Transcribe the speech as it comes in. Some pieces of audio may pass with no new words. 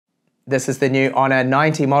This is the new Honor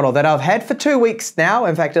 90 model that I've had for 2 weeks now.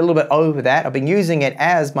 In fact, a little bit over that. I've been using it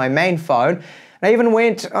as my main phone. I even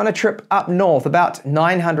went on a trip up north, about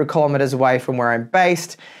 900 kilometers away from where I'm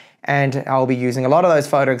based. And I'll be using a lot of those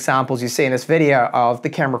photo examples you see in this video of the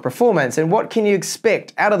camera performance. And what can you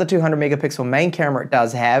expect out of the 200 megapixel main camera it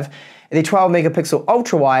does have, the 12 megapixel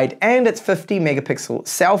ultra wide, and its 50 megapixel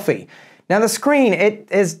selfie. Now the screen, it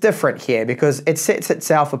is different here because it sets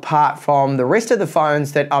itself apart from the rest of the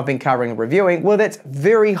phones that I've been covering and reviewing with its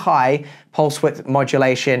very high pulse width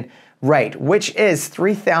modulation rate, which is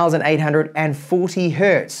 3,840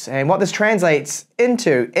 hertz. And what this translates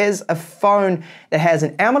into is a phone that has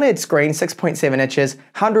an AMOLED screen, 6.7 inches,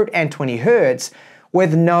 120 hertz,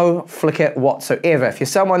 with no flicker whatsoever. If you're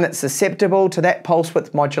someone that's susceptible to that pulse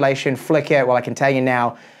width modulation flicker, well, I can tell you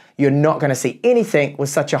now, you're not going to see anything with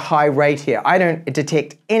such a high rate here. I don't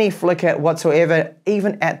detect any flicker whatsoever,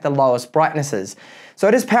 even at the lowest brightnesses. So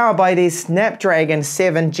it is powered by the Snapdragon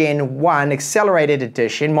 7 Gen 1 Accelerated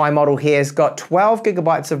Edition. My model here has got 12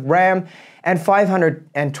 gigabytes of RAM and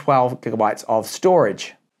 512 gigabytes of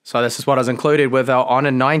storage. So this is what is included with our Honor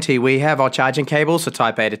 90. We have our charging cables, so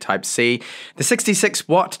Type A to Type C. The 66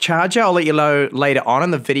 watt charger, I'll let you know later on in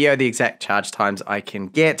the video the exact charge times I can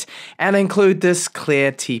get. And include this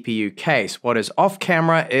clear TPU case. What is off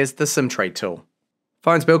camera is the SIM tray tool.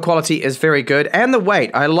 Phone's build quality is very good, and the weight,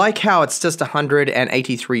 I like how it's just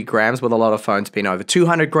 183 grams with a lot of phones being over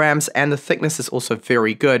 200 grams, and the thickness is also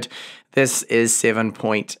very good. This is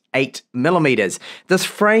 7.8 millimeters. This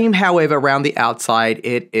frame, however, around the outside,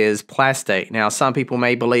 it is plastic. Now, some people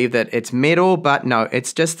may believe that it's metal, but no,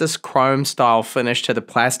 it's just this chrome style finish to the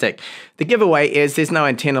plastic. The giveaway is there's no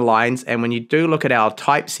antenna lines, and when you do look at our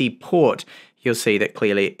Type-C port, you'll see that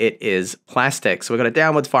clearly it is plastic. So we've got a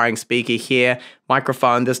downwards firing speaker here,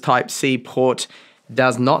 microphone. This Type-C port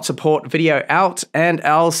does not support video out, and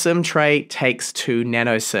our SIM tray takes 2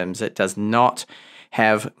 nano SIMs. It does not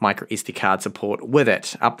have micro SD card support with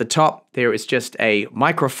it. Up the top, there is just a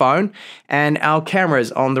microphone, and our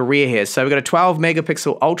cameras on the rear here. So we've got a 12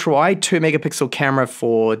 megapixel ultra wide, 2 megapixel camera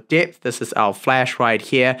for depth. This is our flash right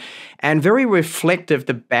here, and very reflective,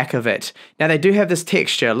 the back of it. Now they do have this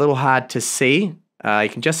texture, a little hard to see. You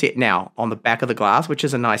can just see it now on the back of the glass, which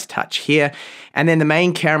is a nice touch here. And then the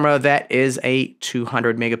main camera, that is a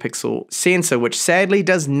 200 megapixel sensor, which sadly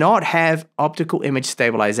does not have optical image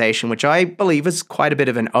stabilization, which I believe is quite a bit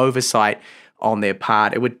of an oversight on their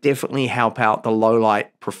part. It would definitely help out the low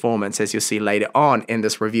light performance, as you'll see later on in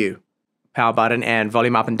this review. Power button and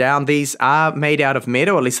volume up and down. These are made out of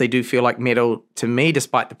metal, at least they do feel like metal to me,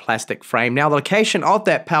 despite the plastic frame. Now, the location of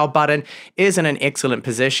that power button is in an excellent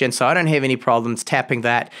position, so I don't have any problems tapping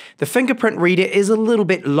that. The fingerprint reader is a little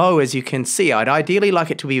bit low, as you can see. I'd ideally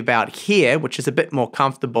like it to be about here, which is a bit more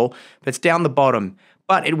comfortable, but it's down the bottom.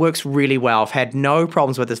 But it works really well. I've had no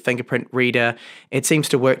problems with this fingerprint reader. It seems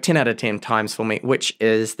to work 10 out of 10 times for me, which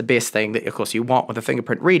is the best thing that, of course, you want with a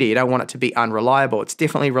fingerprint reader. You don't want it to be unreliable. It's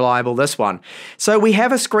definitely reliable, this one. So we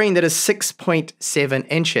have a screen that is 6.7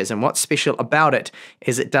 inches, and what's special about it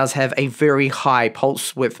is it does have a very high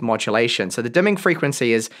pulse width modulation. So the dimming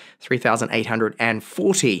frequency is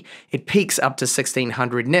 3,840. It peaks up to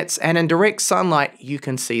 1,600 nits, and in direct sunlight, you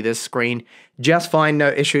can see this screen just fine, no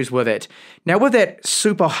issues with it. Now with that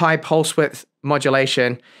super high pulse width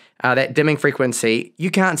modulation, that dimming frequency,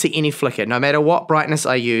 you can't see any flicker no matter what brightness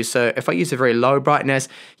I use. So if I use a very low brightness,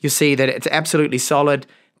 you'll see that it's absolutely solid.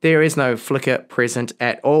 There is no flicker present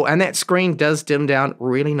at all, and that screen does dim down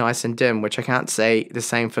really nice and dim, which I can't say the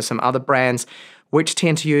same for some other brands which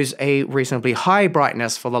tend to use a reasonably high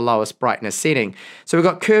brightness for the lowest brightness setting. So we've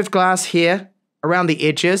got curved glass here around the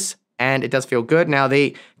edges, and it does feel good. Now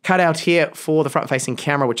the cutout here for the front-facing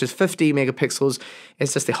camera, which is 50 megapixels,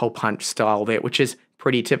 is just the hole punch style there, which is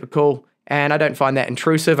pretty typical, and I don't find that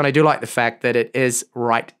intrusive, and I do like the fact that it is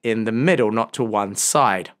right in the middle, not to one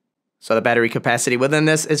side. So the battery capacity within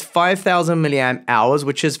this is 5,000 milliamp hours,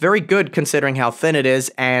 which is very good considering how thin it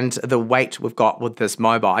is and the weight we've got with this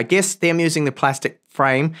mobile. I guess them using the plastic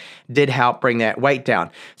frame did help bring that weight down.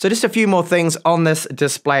 So just a few more things on this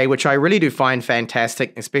display, which I really do find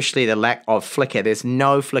fantastic, especially the lack of flicker. There's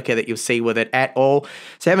no flicker that you'll see with it at all.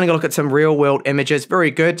 So having a look at some real world images, very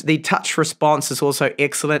good. The touch response is also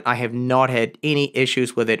excellent. I have not had any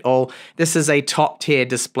issues with it all. This is a top tier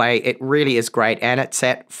display. It really is great, and it's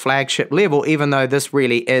at flagship level, even though this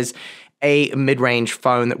really is a mid-range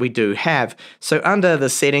phone that we do have. So under the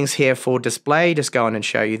settings here for display, just go on and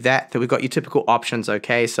show you that we've got your typical options,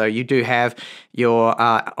 okay? So you do have your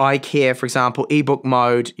eye care, for example, ebook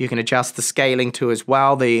mode. You can adjust the scaling to as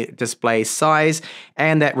well, the display size,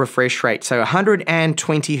 and that refresh rate. So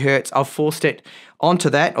 120 hertz, I've forced it onto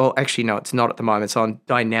that, or actually no, it's not at the moment, it's on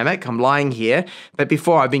dynamic. I'm lying here, but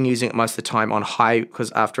before I've been using it most of the time on high,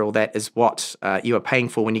 because after all, that is what you are paying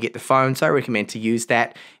for when you get the phone, so I recommend to use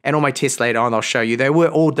that. And all my tests later on, I'll show you, they were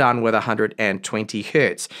all done with 120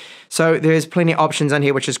 Hertz. So there's plenty of options on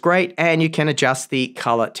here, which is great, and you can adjust the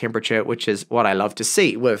color temperature, which is what I love to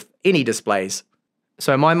see with any displays.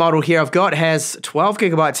 So my model here I've got has 12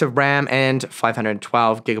 gigabytes of RAM and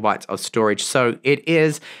 512 gigabytes of storage. So it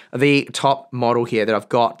is the top model here that I've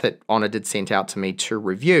got that Honor did send out to me to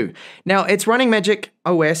review. Now it's running Magic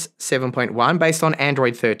OS 7.1 based on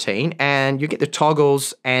Android 13, and you get the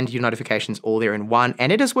toggles and your notifications all there in one,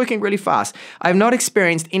 and it is working really fast. I've not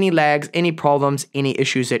experienced any lags, any problems, any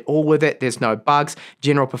issues at all with it. There's no bugs.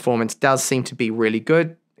 General performance does seem to be really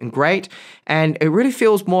good and great, and it really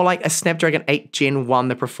feels more like a Snapdragon 8 Gen 1,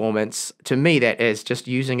 the performance, to me, that is, just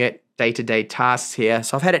using it day-to-day tasks here.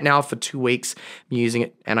 So I've had it now for 2 weeks, I'm using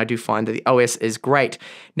it, and I do find that the OS is great.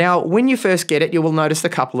 Now, when you first get it, you will notice a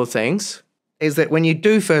couple of things. Is that when you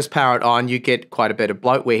do first power it on, you get quite a bit of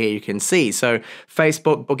bloatware here you can see. So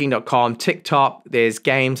Facebook, Booking.com, TikTok, there's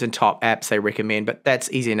games and top apps they recommend, but that's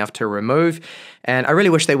easy enough to remove. And I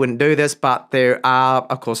really wish they wouldn't do this, but there are,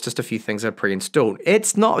 of course, just a few things that are pre-installed.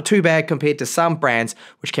 It's not too bad compared to some brands,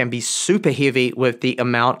 which can be super heavy with the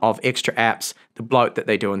amount of extra apps, the bloat that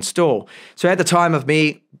they do install. So at the time of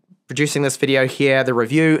me producing this video here, the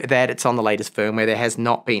review, that it's on the latest firmware. There has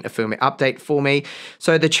not been a firmware update for me.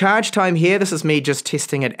 So the charge time here, this is me just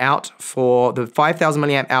testing it out for the 5,000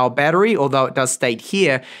 milliamp hour battery, although it does state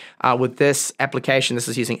here with this application, this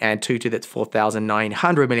is using Antutu, that's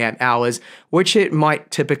 4,900 milliamp hours, which it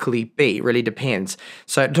might typically be, really depends.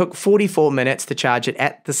 So it took 44 minutes to charge it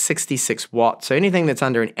at the 66 watts. So anything that's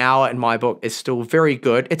under an hour in my book is still very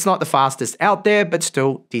good. It's not the fastest out there, but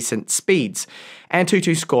still decent speeds.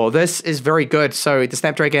 Antutu score, this is very good. So the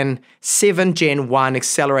Snapdragon 7 Gen 1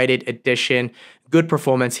 Accelerated Edition, good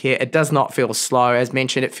performance here. It does not feel slow. As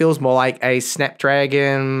mentioned, it feels more like a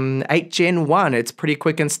Snapdragon 8 Gen 1. It's pretty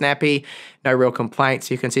quick and snappy, no real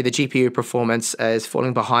complaints. You can see the GPU performance is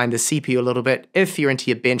falling behind the CPU a little bit if you're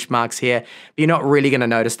into your benchmarks here. But you're not really going to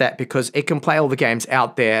notice that because it can play all the games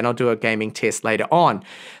out there, and I'll do a gaming test later on.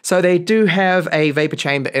 So they do have a vapor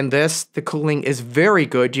chamber in this. The cooling is very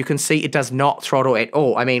good. You can see it does not throttle at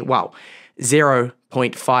all. I mean, wow,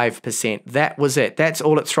 0.5%. That was it. That's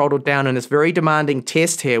all it's throttled down in this very demanding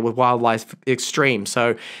test here with Wildlife Extreme.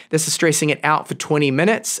 So this is stressing it out for 20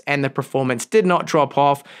 minutes and the performance did not drop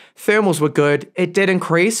off. Thermals were good. It did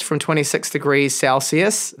increase from 26 degrees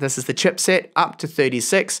Celsius. This is the chipset up to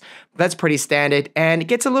 36. That's pretty standard, and it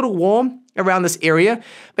gets a little warm around this area,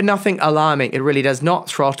 but nothing alarming. It really does not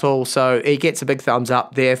throttle, so it gets a big thumbs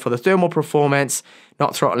up there for the thermal performance,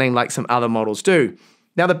 not throttling like some other models do.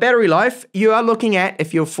 Now the battery life, you are looking at,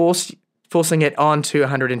 if you're forcing it on to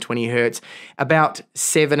 120 Hertz, about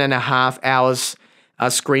 7.5 hours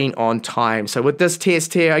screen on time. So with this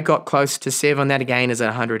test here, I got close to 7. That again is at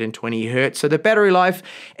 120 Hertz. So the battery life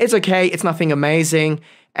is okay. It's nothing amazing.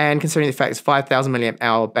 And considering the fact it's 5,000 milliamp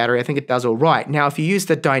hour battery, I think it does all right. Now, if you use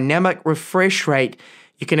the dynamic refresh rate,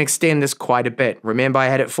 you can extend this quite a bit. Remember, I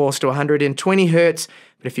had it forced to 120 Hertz,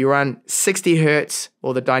 but if you run 60 Hertz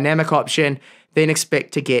or the dynamic option, then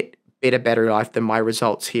expect to get better battery life than my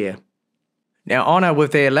results here. Now, Honor,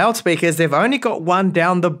 with their loudspeakers, they've only got one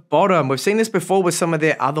down the bottom. We've seen this before with some of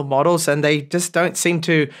their other models, and they just don't seem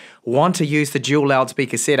to want to use the dual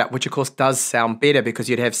loudspeaker setup, which of course does sound better because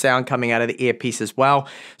you'd have sound coming out of the earpiece as well.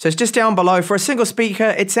 So it's just down below. For a single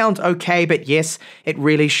speaker, it sounds okay, but yes, it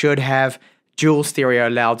really should have dual stereo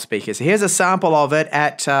loudspeakers. So here's a sample of it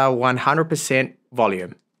at 100%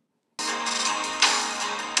 volume.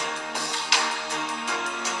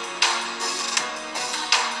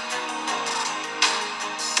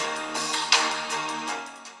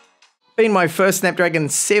 Been my first Snapdragon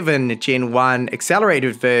 7 Gen 1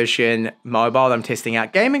 accelerated version mobile. I'm testing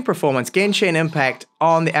out gaming performance, Genshin Impact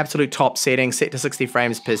on the absolute top setting, set to 60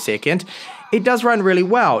 frames per second. It does run really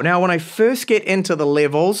well. Now, when I first get into the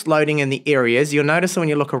levels, loading in the areas, you'll notice when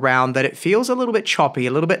you look around that it feels a little bit choppy,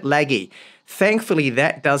 a little bit laggy. Thankfully,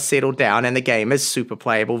 that does settle down and the game is super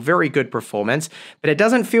playable, very good performance, but it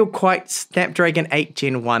doesn't feel quite Snapdragon 8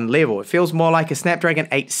 Gen 1 level. It feels more like a Snapdragon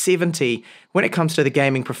 870 when it comes to the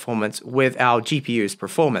gaming performance with our GPU's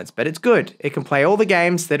performance, but it's good. It can play all the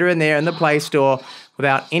games that are in there in the Play Store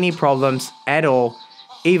without any problems at all,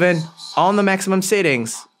 even on the maximum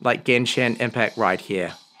settings like Genshin Impact right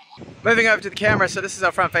here. Moving over to the camera, so this is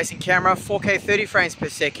our front-facing camera, 4K 30 frames per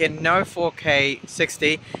second, no 4K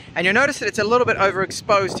 60, and you'll notice that it's a little bit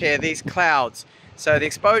overexposed here, these clouds. So the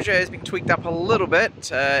exposure has been tweaked up a little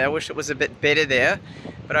bit. I wish it was a bit better there,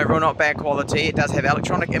 but overall not bad quality. It does have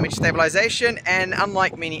electronic image stabilization, and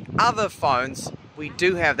unlike many other phones, we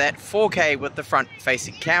do have that 4K with the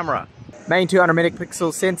front-facing camera. Main 200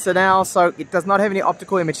 megapixel sensor now, so it does not have any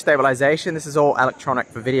optical image stabilization. This is all electronic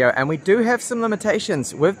for video, and we do have some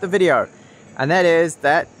limitations with the video, and that is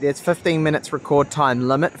that there's 15 minutes record time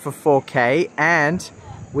limit for 4K, and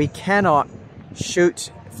we cannot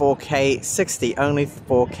shoot 4K 60, only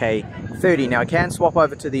 4K 30. Now I can swap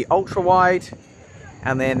over to the ultra wide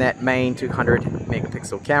and then that main 200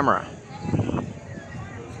 megapixel camera.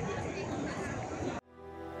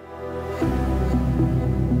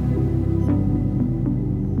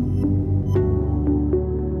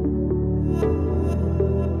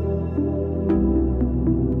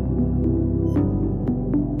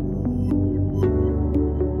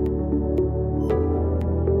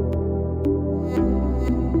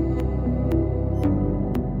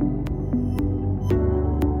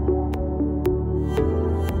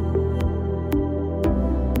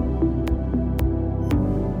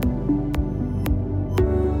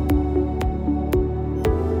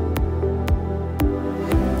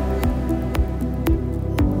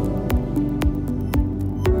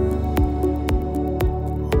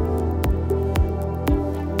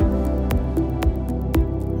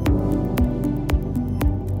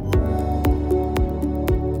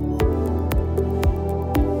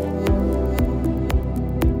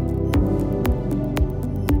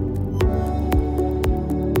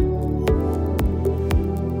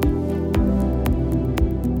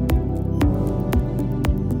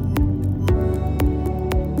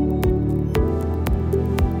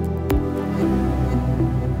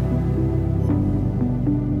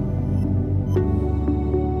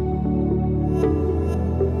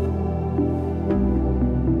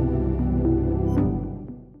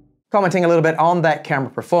 Commenting a little bit on that camera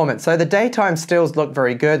performance. So the daytime stills look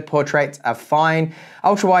very good, portraits are fine,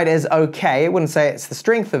 ultra wide is okay, I wouldn't say it's the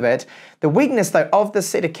strength of it. The weakness though of the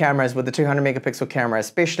set of cameras with the 200 megapixel camera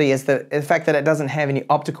especially is the fact that it doesn't have any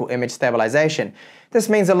optical image stabilization. This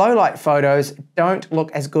means the low light photos don't look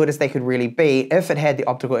as good as they could really be. If it had the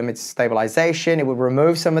optical image stabilization, it would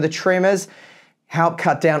remove some of the tremors, help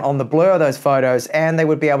cut down on the blur of those photos, and they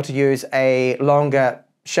would be able to use a longer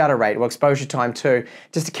shutter rate or exposure time too,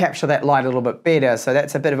 just to capture that light a little bit better. So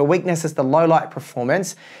that's a bit of a weakness, is the low light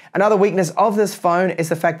performance. Another weakness of this phone is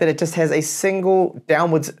the fact that it just has a single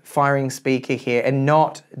downwards firing speaker here and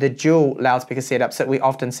not the dual loudspeaker setups that we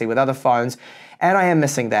often see with other phones. And I am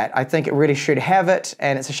missing that. I think it really should have it,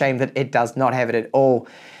 and it's a shame that it does not have it at all.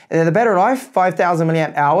 The battery life, 5,000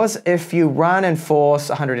 milliamp hours. If you run and force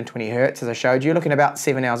 120 Hertz, as I showed you, looking at about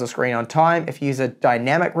 7 hours of screen on time. If you use a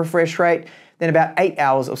dynamic refresh rate, then about 8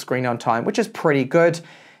 hours of screen on time, which is pretty good.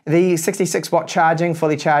 The 66 watt charging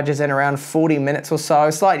fully charges in around 40 minutes or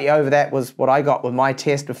so. Slightly over that was what I got with my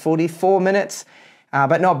test of 44 minutes,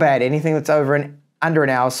 but not bad. Anything that's under an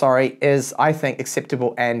hour, is, I think,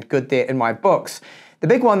 acceptable and good there in my books. The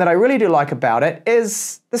big one that I really do like about it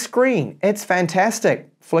is the screen. It's fantastic.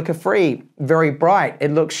 Flicker free, very bright,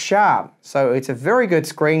 it looks sharp. So it's a very good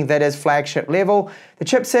screen that is flagship level. The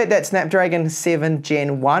chipset, that Snapdragon 7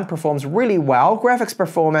 Gen 1, performs really well. Graphics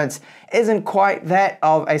performance isn't quite that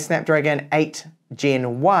of a Snapdragon 8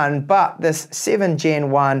 Gen 1, but this 7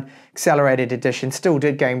 Gen 1 accelerated edition still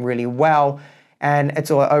did game really well. And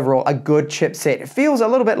it's overall a good chipset. It feels a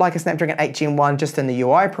little bit like a Snapdragon 8 Gen 1 just in the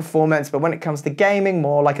UI performance, but when it comes to gaming,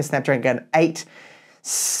 more like a Snapdragon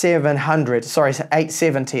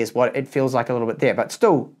 870 is what it feels like a little bit there, but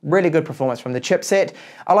still really good performance from the chipset.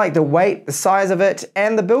 I like the weight, the size of it,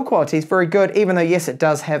 and the build quality is very good, even though yes, it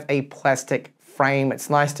does have a plastic frame. It's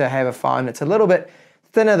nice to have a phone that's a little bit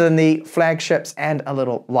thinner than the flagships and a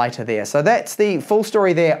little lighter there. So that's the full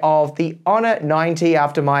story there of the Honor 90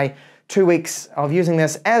 after my 2 weeks of using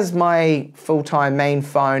this as my full-time main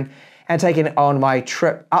phone and taking it on my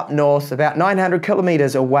trip up north, about 900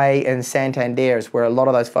 kilometers away in Santander is where a lot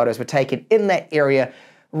of those photos were taken in that area.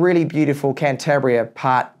 Really beautiful Cantabria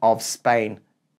part of Spain.